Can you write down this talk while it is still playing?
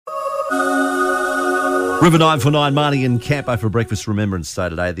River 949, Marnie and Campo for Breakfast Remembrance Day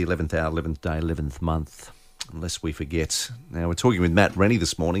today, the 11th hour, 11th day, 11th month, unless we forget. Now, we're talking with Matt Rennie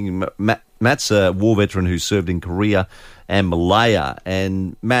this morning. Matt's a war veteran who served in Korea and Malaya.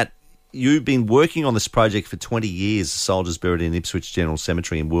 And, Matt, you've been working on this project for 20 years, soldiers buried in Ipswich General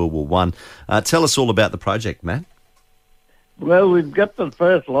Cemetery in World War One. Tell us all about the project, Matt. Well, we've got the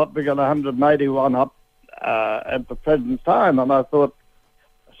first lot. We've got 181 up at the present time, and I thought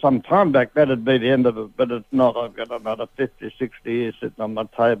some time back that'd be the end of it, but it's not. I've got another 50, 60 years sitting on my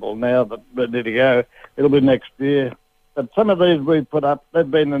table now that ready to go. It'll be next year. But some of these we put up, they've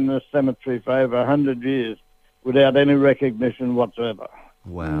been in this cemetery for over 100 years without any recognition whatsoever.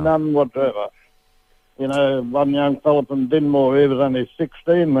 Wow. None whatsoever. You know, one young fellow from Dinmore, he was only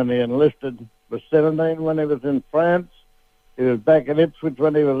 16 when he enlisted, was 17 when he was in France. He was back in Ipswich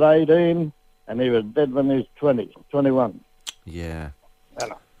when he was 18, and he was dead when he was 21. Yeah.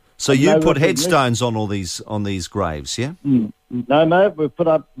 You So you put headstones on all these graves, yeah? No, we put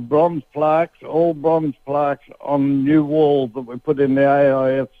up bronze plaques, all bronze plaques on new walls that we put in the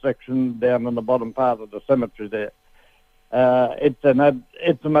AIF section down in the bottom part of the cemetery there. It's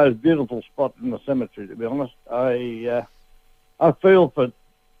the most beautiful spot in the cemetery, to be honest. I feel for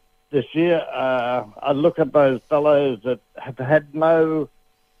this year. I look at those fellows that have had no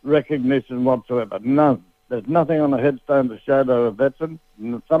recognition whatsoever, none. There's nothing on the headstone to show they're a veteran.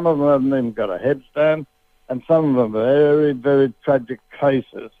 Some of them haven't even got a headstone, and some of them are very, very tragic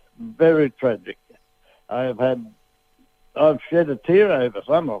cases. Very tragic. I've shed a tear over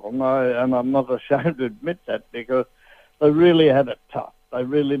some of them, and I'm not ashamed to admit that, because they really had it tough. They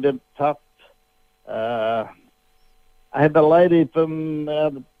really did it tough. I had a lady from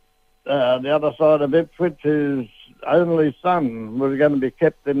the other side of Ipswich whose only son was going to be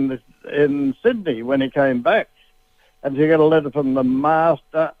kept in Sydney when he came back. And she got a letter from the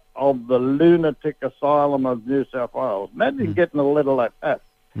master of the Lunatic Asylum of New South Wales. Imagine getting a letter like that.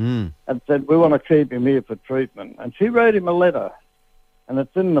 And said, we want to keep him here for treatment. And she wrote him a letter. And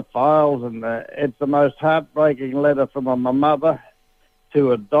it's in the files, and it's the most heartbreaking letter from a mother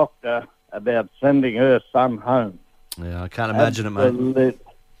to a doctor about sending her son home. Yeah, I can't imagine it, mate.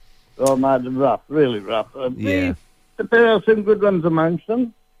 Oh, mate, rough, really rough. Yeah. There are some good ones amongst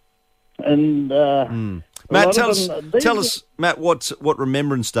them. And Matt, tell us, Matt, what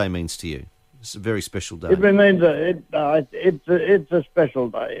Remembrance Day means to you. It's a very special day. It means it's a special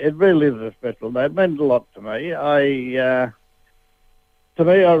day. It really is a special day. It means a lot to me. I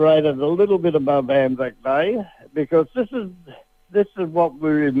rate it a little bit above Anzac Day, because this is what we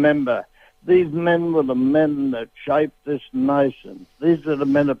remember. These men were the men that shaped this nation. These are the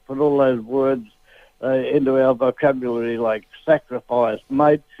men that put all those words into our vocabulary, like sacrifice,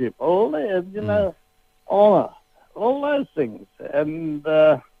 mateship, all that, honour, all those things. And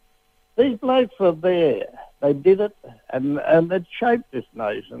these blokes were there. They did it, and it shaped this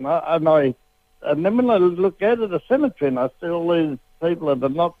nation. And then when I look out at the cemetery and I see all these people that are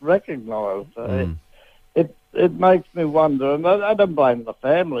not recognised, it makes me wonder. And I don't blame the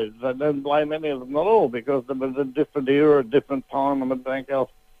families. I don't blame any of them at all, because there was a different era, a different time, and everything else.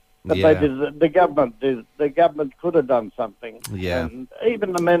 But they did. The government did. The government could have done something. Yeah. And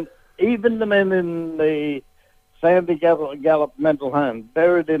even the men in the Sandy Gallop mental home,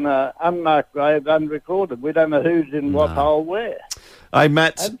 buried in an unmarked grave, unrecorded. We don't know who's in what hole where. Hey,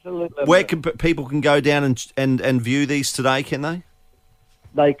 Matt, absolutely. Where people can go down and view these today, can they?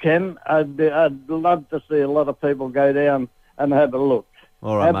 They can. I'd love to see a lot of people go down and have a look.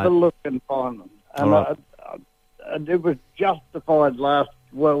 All right, have a look and find them. And it was justified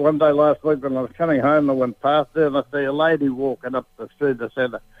one day last week when I was coming home. I went past there and I see a lady walking up through the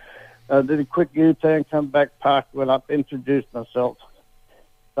centre. I did a quick U-turn, come back, parked, went up, introduced myself,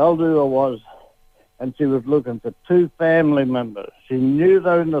 told who I was, and she was looking for two family members. She knew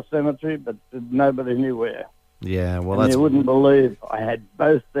they were in the cemetery, but nobody knew where. Yeah, well, and you wouldn't believe I had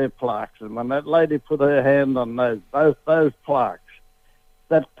both their plaques. And when that lady put her hand on both those plaques,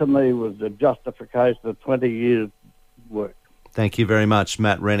 that to me was the justification of 20 years' work. Thank you very much,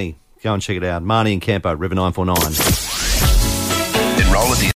 Matt Rennie. Go and check it out. Marnie and Campo, River 949. Enroll at the